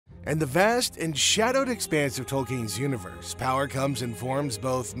In the vast and shadowed expanse of Tolkien's universe, power comes in forms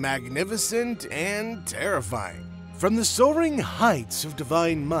both magnificent and terrifying. From the soaring heights of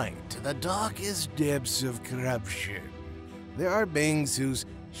divine might to the darkest depths of corruption, there are beings whose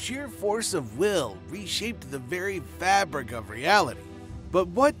sheer force of will reshaped the very fabric of reality. But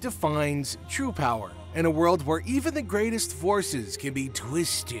what defines true power in a world where even the greatest forces can be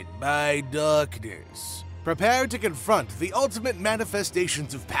twisted by darkness? Prepare to confront the ultimate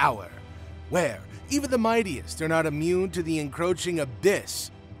manifestations of power, where even the mightiest are not immune to the encroaching abyss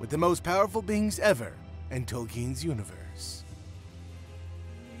with the most powerful beings ever in Tolkien's universe.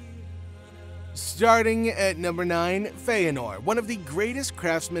 Starting at number 9, Fëanor. One of the greatest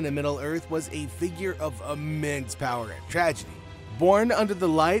craftsmen in Middle-earth, was a figure of immense power and tragedy. Born under the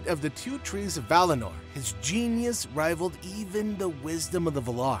light of the two trees of Valinor, his genius rivaled even the wisdom of the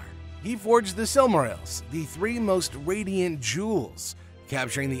Valar. He forged the Silmarils, the 3 most radiant jewels,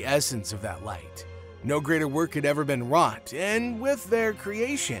 capturing the essence of that light. No greater work had ever been wrought, and with their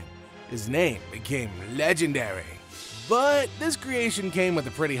creation, his name became legendary. But this creation came with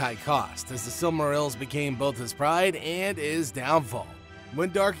a pretty high cost, as the Silmarils became both his pride and his downfall. When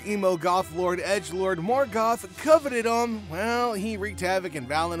Dark Emo Goth Lord Edgelord Morgoth coveted him, well, he wreaked havoc in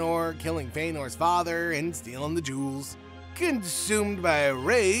Valinor, killing Fëanor's father and stealing the jewels. Consumed by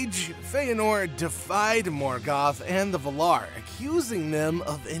rage, Fëanor defied Morgoth and the Valar, accusing them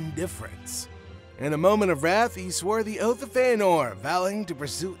of indifference. In a moment of wrath, he swore the Oath of Fëanor, vowing to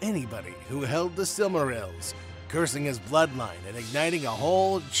pursue anybody who held the Silmarils, cursing his bloodline and igniting a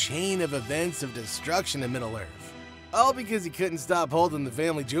whole chain of events of destruction in Middle-earth. All because he couldn't stop holding the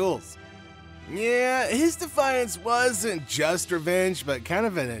family jewels. Yeah, his defiance wasn't just revenge, but kind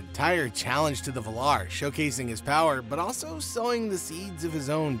of an entire challenge to the Valar, showcasing his power, but also sowing the seeds of his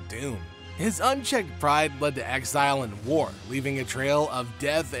own doom. His unchecked pride led to exile and war, leaving a trail of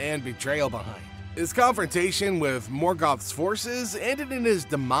death and betrayal behind. His confrontation with Morgoth's forces ended in his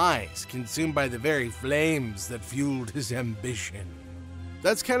demise, consumed by the very flames that fueled his ambition.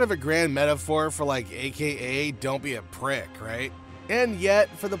 That's kind of a grand metaphor for like AKA don't be a prick, right? And yet,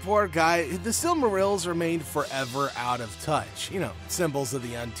 for the poor guy, the Silmarils remained forever out of touch. You know, symbols of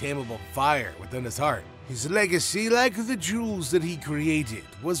the untamable fire within his heart. His legacy, like the jewels that he created,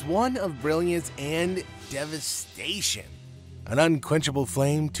 was one of brilliance and devastation. An unquenchable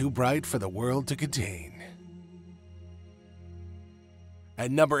flame too bright for the world to contain.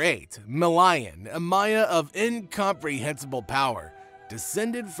 At number 8, Melian, a Maia of incomprehensible power,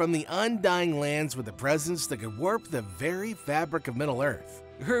 descended from the undying lands with a presence that could warp the very fabric of Middle-earth.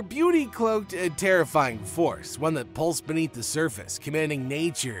 Her beauty cloaked a terrifying force, one that pulsed beneath the surface, commanding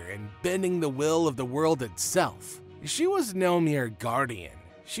nature and bending the will of the world itself. She was no mere guardian.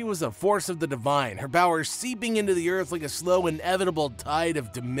 She was a force of the divine, her power seeping into the earth like a slow, inevitable tide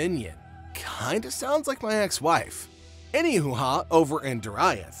of dominion. Kinda sounds like my ex-wife. Anywho, over in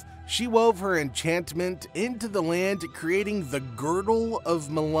Doriath, she wove her enchantment into the land, creating the Girdle of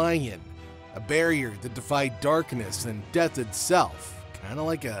Melian, a barrier that defied darkness and death itself, kinda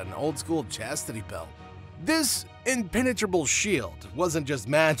like an old-school chastity belt. This impenetrable shield wasn't just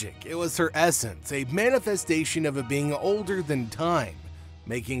magic, it was her essence, a manifestation of a being older than time,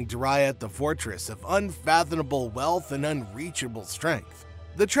 making Doriath the fortress of unfathomable wealth and unreachable strength.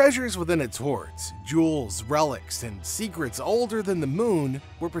 The treasures within its hoards, jewels, relics, and secrets older than the moon,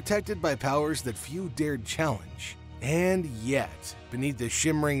 were protected by powers that few dared challenge. And yet, beneath the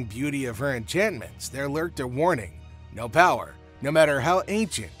shimmering beauty of her enchantments, there lurked a warning. No power, no matter how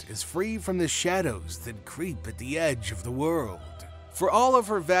ancient, is free from the shadows that creep at the edge of the world. For all of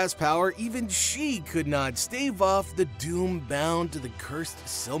her vast power, even she could not stave off the doom bound to the cursed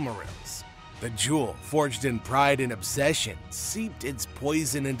Silmarils. The jewel, forged in pride and obsession, seeped its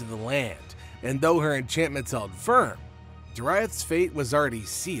poison into the land, and though her enchantments held firm, Doriath's fate was already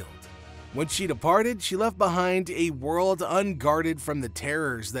sealed. When she departed, she left behind a world unguarded from the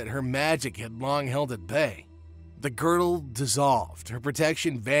terrors that her magic had long held at bay. The girdle dissolved, her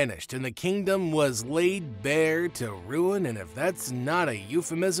protection vanished, and the kingdom was laid bare to ruin, and if that's not a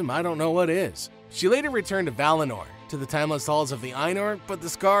euphemism, I don't know what is. She later returned to Valinor, to the timeless halls of the Ainur, but the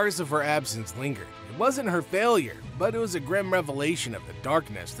scars of her absence lingered. It wasn't her failure, but it was a grim revelation of the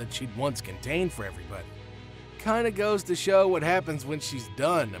darkness that she'd once contained for everybody. Kinda goes to show what happens when she's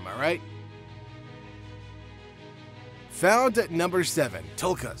done, am I right? Found at number 7,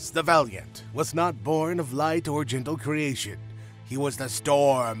 Tulkas the Valiant was not born of light or gentle creation. He was the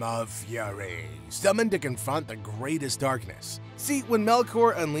storm of fury, summoned to confront the greatest darkness. See, when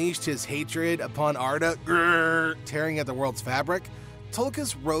Melkor unleashed his hatred upon Arda, tearing at the world's fabric,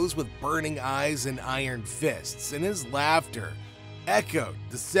 Tulkas rose with burning eyes and iron fists, and his laughter echoed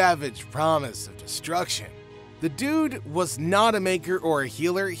the savage promise of destruction. The dude was not a maker or a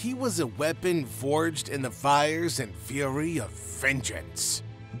healer, he was a weapon forged in the fires and fury of vengeance.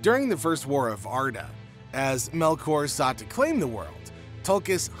 During the First War of Varda, as Melkor sought to claim the world,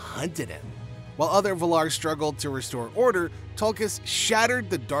 Tulkas hunted him. While other Valar struggled to restore order, Tulkas shattered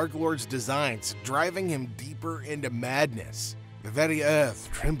the Dark Lord's designs, driving him deeper into madness. The very earth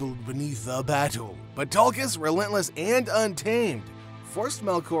trembled beneath the battle, but Tulkas, relentless and untamed, forced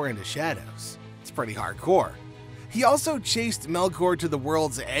Melkor into shadows. It's pretty hardcore. He also chased Melkor to the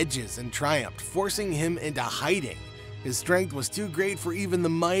world's edges and triumphed, forcing him into hiding. His strength was too great for even the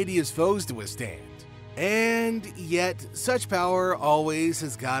mightiest foes to withstand. And yet, such power always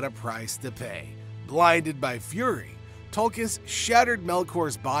has got a price to pay. Blinded by fury, Tulkas shattered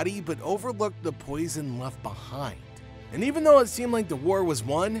Melkor's body but overlooked the poison left behind. And even though it seemed like the war was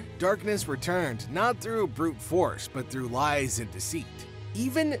won, darkness returned, not through brute force, but through lies and deceit.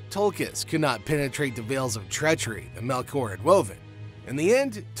 Even Tulkas could not penetrate the veils of treachery that Melkor had woven. In the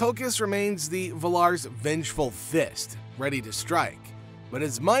end, Tulkas remains the Valar's vengeful fist, ready to strike, but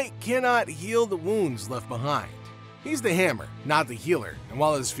his might cannot heal the wounds left behind. He's the hammer, not the healer, and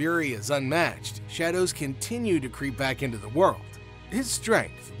while his fury is unmatched, shadows continue to creep back into the world. His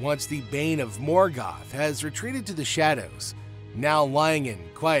strength, once the bane of Morgoth, has retreated to the shadows, now lying in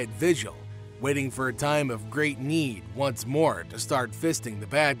quiet vigil, waiting for a time of great need once more to start fisting the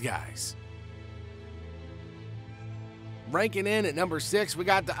bad guys. Ranking in at number 6, we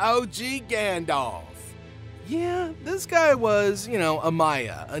got the OG Gandalf. Yeah, this guy was, a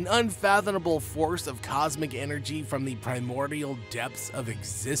Maia, an unfathomable force of cosmic energy from the primordial depths of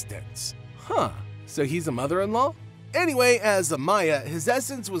existence. So he's a mother-in-law? Anyway, as a Maia, his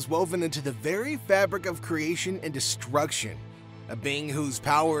essence was woven into the very fabric of creation and destruction, a being whose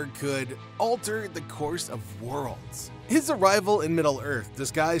power could alter the course of worlds. His arrival in Middle-earth,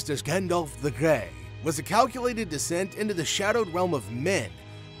 disguised as Gandalf the Grey, was a calculated descent into the shadowed realm of men,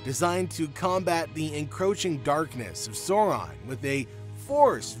 designed to combat the encroaching darkness of Sauron with a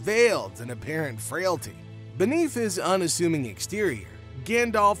force veiled in apparent frailty. Beneath his unassuming exterior,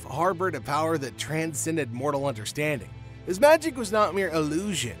 Gandalf harbored a power that transcended mortal understanding. His magic was not mere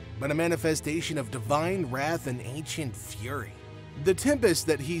illusion, but a manifestation of divine wrath and ancient fury. The tempest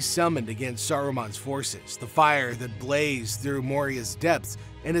that he summoned against Saruman's forces, the fire that blazed through Moria's depths,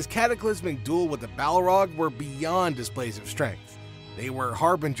 and his cataclysmic duel with the Balrog were beyond displays of strength. They were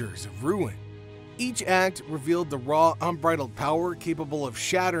harbingers of ruin. Each act revealed the raw, unbridled power capable of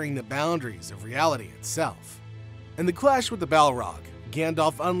shattering the boundaries of reality itself. In the clash with the Balrog,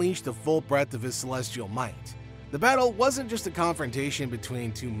 Gandalf unleashed the full breadth of his celestial might. The battle wasn't just a confrontation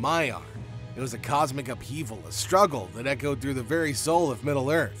between two Maiar. It was a cosmic upheaval, a struggle that echoed through the very soul of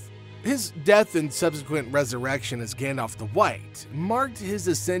Middle-earth. His death and subsequent resurrection as Gandalf the White marked his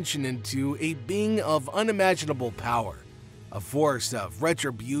ascension into a being of unimaginable power, a force of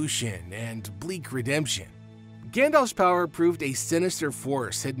retribution and bleak redemption. Gandalf's power proved a sinister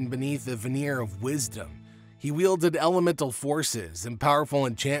force hidden beneath a veneer of wisdom. He wielded elemental forces and powerful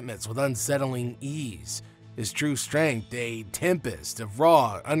enchantments with unsettling ease. His true strength, a tempest of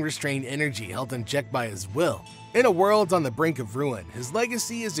raw, unrestrained energy held in check by his will. In a world on the brink of ruin, his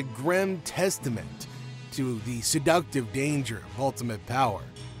legacy is a grim testament to the seductive danger of ultimate power,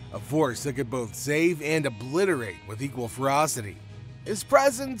 a force that could both save and obliterate with equal ferocity. His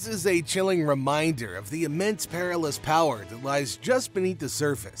presence is a chilling reminder of the immense perilous power that lies just beneath the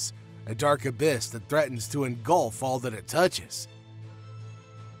surface, a dark abyss that threatens to engulf all that it touches.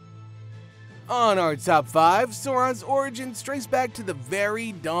 On our top 5, Sauron's origins trace back to the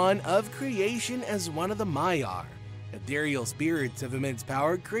very dawn of creation as one of the Maiar, ethereal spirits of immense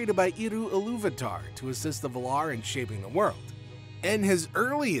power created by Eru Ilúvatar to assist the Valar in shaping the world. In his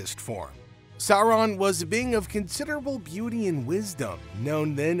earliest form, Sauron was a being of considerable beauty and wisdom,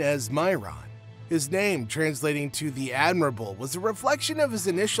 known then as Mairon. His name, translating to the Admirable, was a reflection of his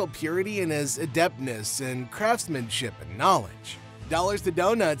initial purity and his adeptness in craftsmanship and knowledge. Dollars to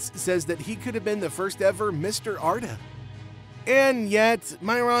Donuts says that he could have been the first ever Mr. Arda. And yet,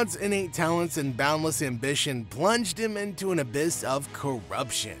 Mairon's innate talents and boundless ambition plunged him into an abyss of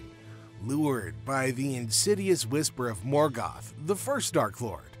corruption. Lured by the insidious whisper of Morgoth, the first Dark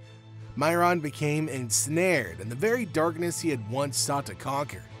Lord, Mairon became ensnared in the very darkness he had once sought to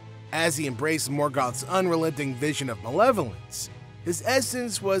conquer. As he embraced Morgoth's unrelenting vision of malevolence, his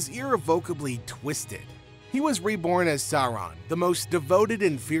essence was irrevocably twisted. He was reborn as Sauron, the most devoted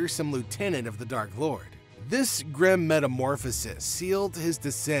and fearsome lieutenant of the Dark Lord. This grim metamorphosis sealed his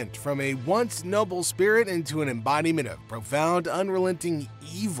descent from a once noble spirit into an embodiment of profound, unrelenting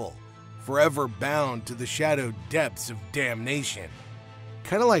evil forever bound to the shadowed depths of damnation.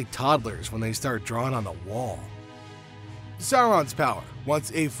 Kinda like toddlers when they start drawing on the wall. Sauron's power,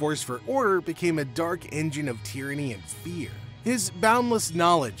 once a force for order, became a dark engine of tyranny and fear. His boundless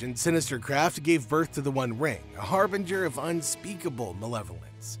knowledge and sinister craft gave birth to the One Ring, a harbinger of unspeakable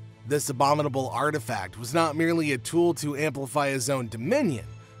malevolence. This abominable artifact was not merely a tool to amplify his own dominion,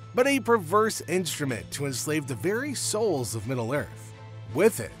 but a perverse instrument to enslave the very souls of Middle-earth.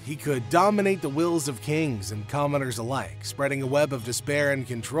 With it, he could dominate the wills of kings and commoners alike, spreading a web of despair and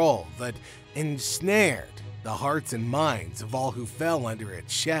control that ensnared the hearts and minds of all who fell under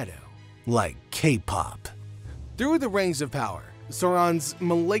its shadow, like K-pop. Through the Rings of Power, Sauron's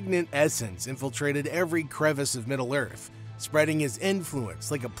malignant essence infiltrated every crevice of Middle-earth, spreading his influence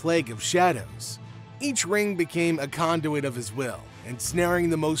like a plague of shadows. Each ring became a conduit of his will, ensnaring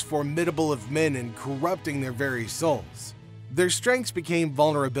the most formidable of men and corrupting their very souls. Their strengths became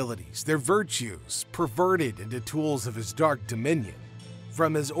vulnerabilities, their virtues perverted into tools of his dark dominion.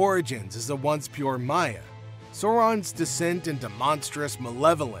 From his origins as a once pure Maia, Sauron's descent into monstrous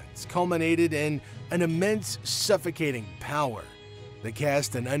malevolence culminated in an immense, suffocating power that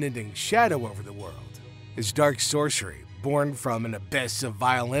cast an unending shadow over the world. His dark sorcery, born from an abyss of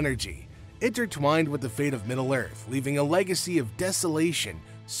vile energy, intertwined with the fate of Middle-earth, leaving a legacy of desolation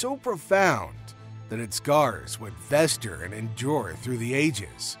so profound that its scars would fester and endure through the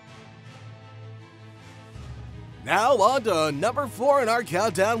ages. Now on to number 4 in our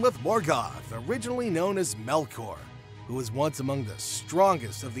countdown with Morgoth, originally known as Melkor, who was once among the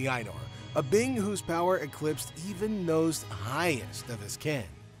strongest of the Ainur, a being whose power eclipsed even those highest of his kin.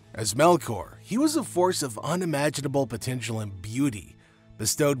 As Melkor, he was a force of unimaginable potential and beauty,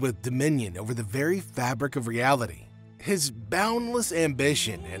 bestowed with dominion over the very fabric of reality. His boundless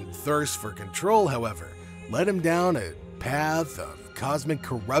ambition and thirst for control, however, led him down a path of cosmic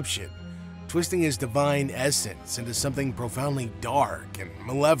corruption, twisting his divine essence into something profoundly dark and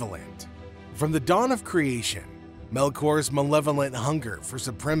malevolent. From the dawn of creation, Melkor's malevolent hunger for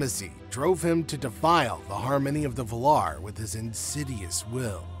supremacy drove him to defile the harmony of the Valar with his insidious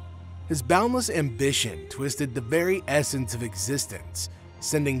will. His boundless ambition twisted the very essence of existence,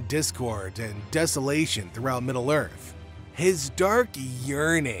 sending discord and desolation throughout Middle-earth. His dark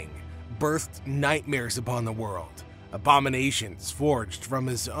yearning birthed nightmares upon the world, abominations forged from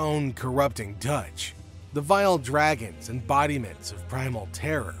his own corrupting touch. The vile dragons, embodiments of primal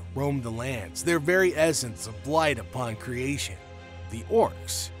terror, roamed the lands, their very essence of blight upon creation. The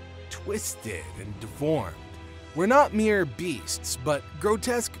orcs, twisted and deformed, were not mere beasts, but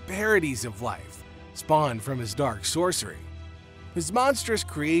grotesque parodies of life, spawned from his dark sorcery. His monstrous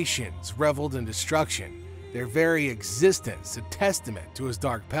creations reveled in destruction, their very existence a testament to his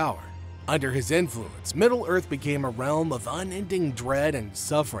dark power. Under his influence, Middle-earth became a realm of unending dread and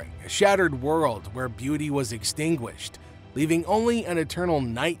suffering, a shattered world where beauty was extinguished, leaving only an eternal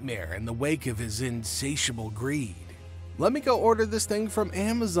nightmare in the wake of his insatiable greed. Let me go order this thing from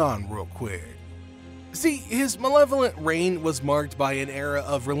Amazon real quick. See, his malevolent reign was marked by an era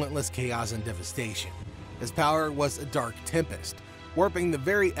of relentless chaos and devastation. His power was a dark tempest, warping the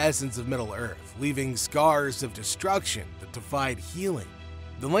very essence of Middle-earth, leaving scars of destruction that defied healing.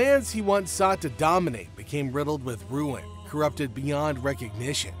 The lands he once sought to dominate became riddled with ruin, corrupted beyond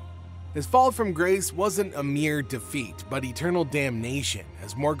recognition. His fall from grace wasn't a mere defeat, but eternal damnation,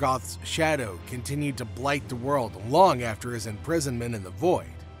 as Morgoth's shadow continued to blight the world long after his imprisonment in the Void.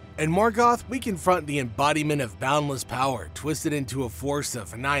 In Morgoth, we confront the embodiment of boundless power twisted into a force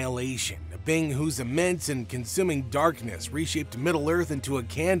of annihilation, a being whose immense and consuming darkness reshaped Middle-earth into a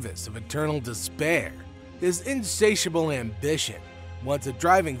canvas of eternal despair. His insatiable ambition, once a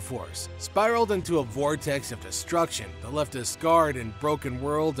driving force, spiraled into a vortex of destruction that left a scarred and broken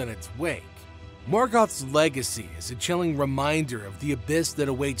world in its wake. Morgoth's legacy is a chilling reminder of the abyss that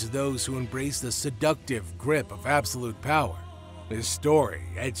awaits those who embrace the seductive grip of absolute power. His story,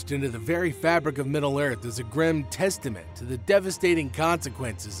 etched into the very fabric of Middle-earth, is a grim testament to the devastating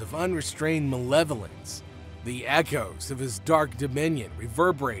consequences of unrestrained malevolence. The echoes of his dark dominion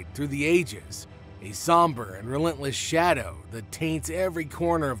reverberate through the ages, a somber and relentless shadow that taints every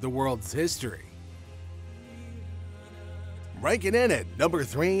corner of the world's history. Ranking in at number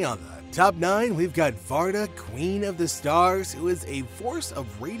 3 on the top 9, we've got Varda, Queen of the Stars, who is a force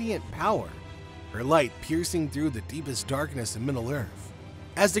of radiant power, her light piercing through the deepest darkness in Middle-earth.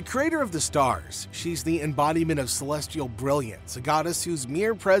 As the creator of the stars, she's the embodiment of celestial brilliance, a goddess whose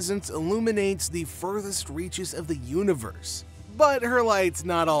mere presence illuminates the furthest reaches of the universe. But her light's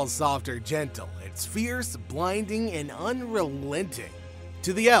not all soft or gentle, it's fierce, blinding, and unrelenting.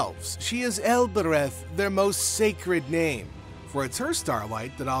 To the elves, she is Elbereth, their most sacred name, for it's her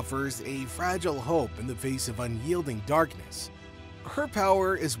starlight that offers a fragile hope in the face of unyielding darkness. Her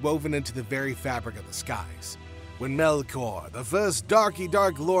power is woven into the very fabric of the skies. When Melkor, the first dark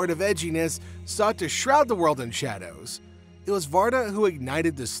lord of edginess, sought to shroud the world in shadows, it was Varda who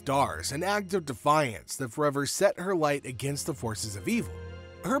ignited the stars, an act of defiance that forever set her light against the forces of evil.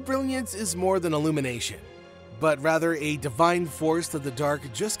 Her brilliance is more than illumination, but rather a divine force that the dark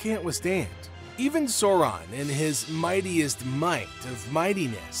just can't withstand. Even Sauron, in his mightiest might of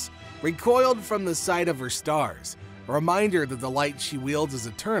mightiness, recoiled from the sight of her stars, a reminder that the light she wields is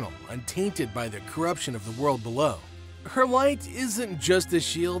eternal, untainted by the corruption of the world below. Her light isn't just a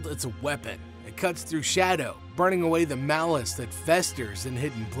shield, it's a weapon. It cuts through shadow, burning away the malice that festers in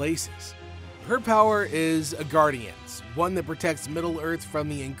hidden places. Her power is a guardian's, one that protects Middle-earth from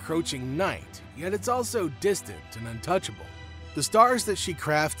the encroaching night, yet it's also distant and untouchable. The stars that she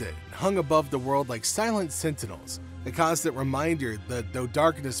crafted hung above the world like silent sentinels, a constant reminder that though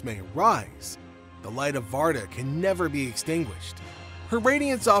darkness may rise, the light of Varda can never be extinguished. Her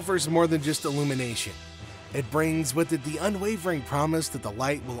radiance offers more than just illumination. It brings with it the unwavering promise that the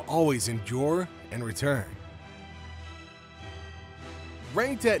light will always endure and return.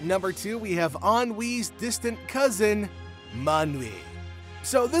 Ranked at number 2, we have Anwi's distant cousin, Manwë.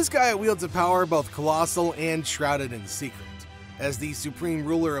 So this guy wields a power both colossal and shrouded in secret. As the supreme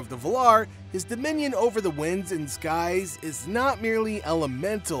ruler of the Valar, his dominion over the winds and skies is not merely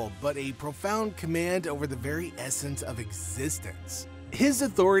elemental, but a profound command over the very essence of existence. His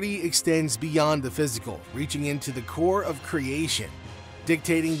authority extends beyond the physical, reaching into the core of creation,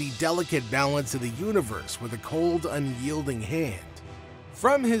 dictating the delicate balance of the universe with a cold, unyielding hand.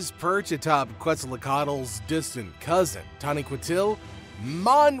 From his perch atop Quetzalcoatl's distant cousin, Taniquetil,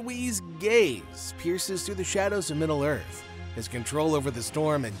 Manwë's gaze pierces through the shadows of Middle-earth, his control over the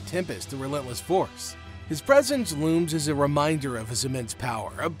storm and tempest a relentless force. His presence looms as a reminder of his immense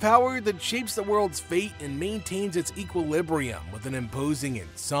power, a power that shapes the world's fate and maintains its equilibrium with an imposing and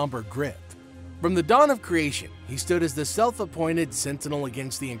somber grip. From the dawn of creation, he stood as the self-appointed sentinel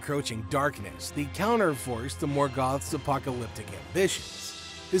against the encroaching darkness, the counterforce to Morgoth's apocalyptic ambitions.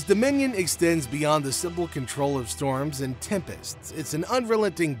 His dominion extends beyond the simple control of storms and tempests. It's an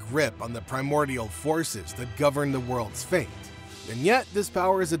unrelenting grip on the primordial forces that govern the world's fate. And yet, this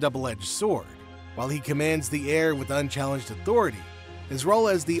power is a double-edged sword. While he commands the air with unchallenged authority, his role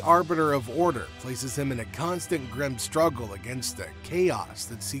as the arbiter of order places him in a constant grim struggle against the chaos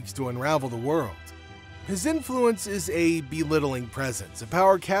that seeks to unravel the world. His influence is a belittling presence, a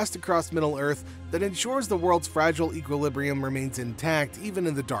power cast across Middle-earth that ensures the world's fragile equilibrium remains intact even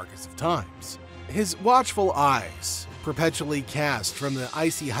in the darkest of times. His watchful eyes, perpetually cast from the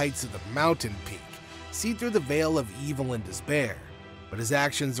icy heights of the mountain peak, see through the veil of evil and despair, but his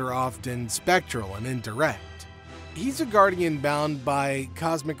actions are often spectral and indirect. He's a guardian bound by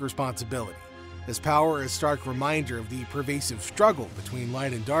cosmic responsibility. His power is a stark reminder of the pervasive struggle between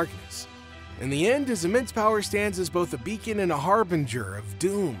light and darkness. In the end, his immense power stands as both a beacon and a harbinger of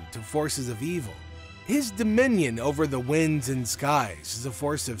doom to forces of evil. His dominion over the winds and skies is a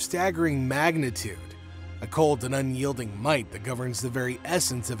force of staggering magnitude, a cold and unyielding might that governs the very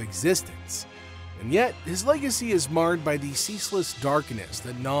essence of existence. And yet, his legacy is marred by the ceaseless darkness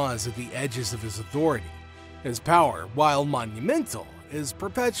that gnaws at the edges of his authority. His power, while monumental, is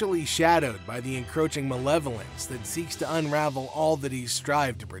perpetually shadowed by the encroaching malevolence that seeks to unravel all that he's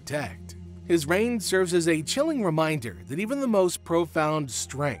strived to protect. His reign serves as a chilling reminder that even the most profound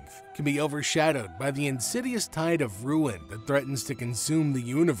strength can be overshadowed by the insidious tide of ruin that threatens to consume the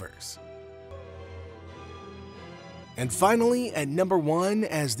universe. And finally, at number 1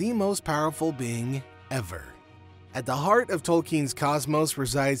 as the most powerful being ever. At the heart of Tolkien's cosmos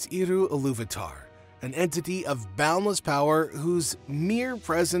resides Eru Ilúvatar, an entity of boundless power whose mere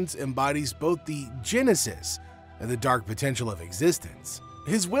presence embodies both the genesis and the dark potential of existence.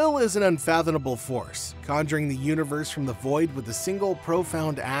 His will is an unfathomable force, conjuring the universe from the void with a single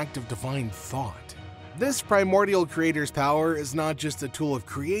profound act of divine thought. This primordial creator's power is not just a tool of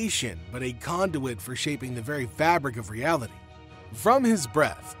creation, but a conduit for shaping the very fabric of reality. From his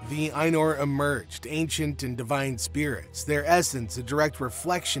breath, the Ainur emerged, ancient and divine spirits, their essence a direct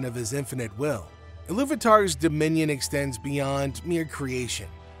reflection of his infinite will. Ilúvatar's dominion extends beyond mere creation.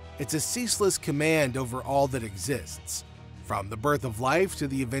 It's a ceaseless command over all that exists, from the birth of life to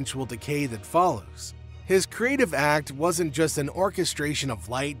the eventual decay that follows. His creative act wasn't just an orchestration of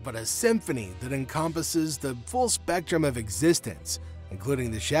light, but a symphony that encompasses the full spectrum of existence,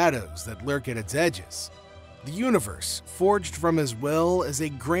 including the shadows that lurk at its edges. The universe, forged from his will, is a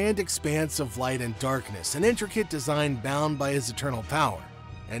grand expanse of light and darkness, an intricate design bound by his eternal power.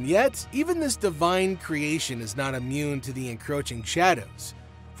 And yet, even this divine creation is not immune to the encroaching shadows,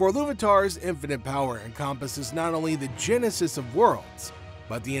 for Ilúvatar's infinite power encompasses not only the genesis of worlds,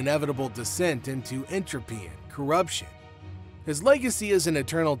 but the inevitable descent into entropy and corruption. His legacy is an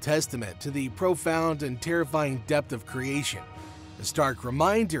eternal testament to the profound and terrifying depth of creation, a stark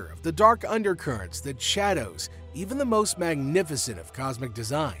reminder of the dark undercurrents that shadows even the most magnificent of cosmic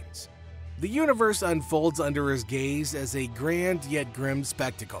designs. The universe unfolds under his gaze as a grand yet grim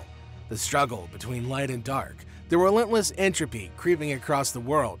spectacle. The struggle between light and dark, the relentless entropy creeping across the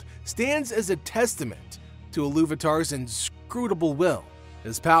world, stands as a testament to Ilúvatar's inscrutable will.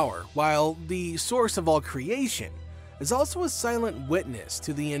 His power, while the source of all creation, is also a silent witness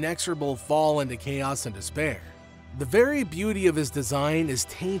to the inexorable fall into chaos and despair. The very beauty of his design is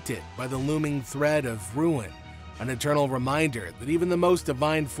tainted by the looming threat of ruin, an eternal reminder that even the most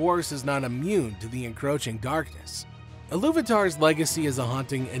divine force is not immune to the encroaching darkness. Ilúvatar's legacy is a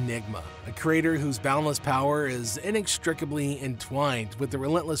haunting enigma, a creator whose boundless power is inextricably entwined with the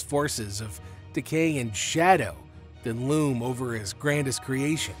relentless forces of decay and shadow that loom over his grandest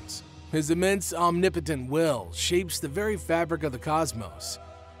creations. His immense, omnipotent will shapes the very fabric of the cosmos,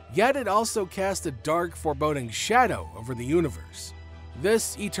 yet it also casts a dark, foreboding shadow over the universe.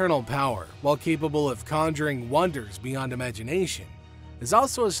 This eternal power, while capable of conjuring wonders beyond imagination, is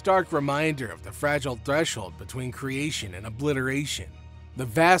also a stark reminder of the fragile threshold between creation and obliteration. The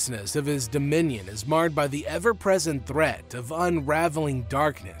vastness of his dominion is marred by the ever-present threat of unraveling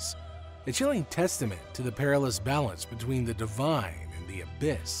darkness, a chilling testament to the perilous balance between the divine and the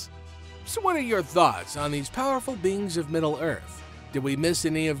abyss. So what are your thoughts on these powerful beings of Middle-earth? Did we miss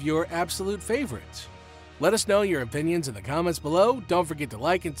any of your absolute favorites? Let us know your opinions in the comments below. Don't forget to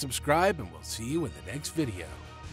like and subscribe, and we'll see you in the next video.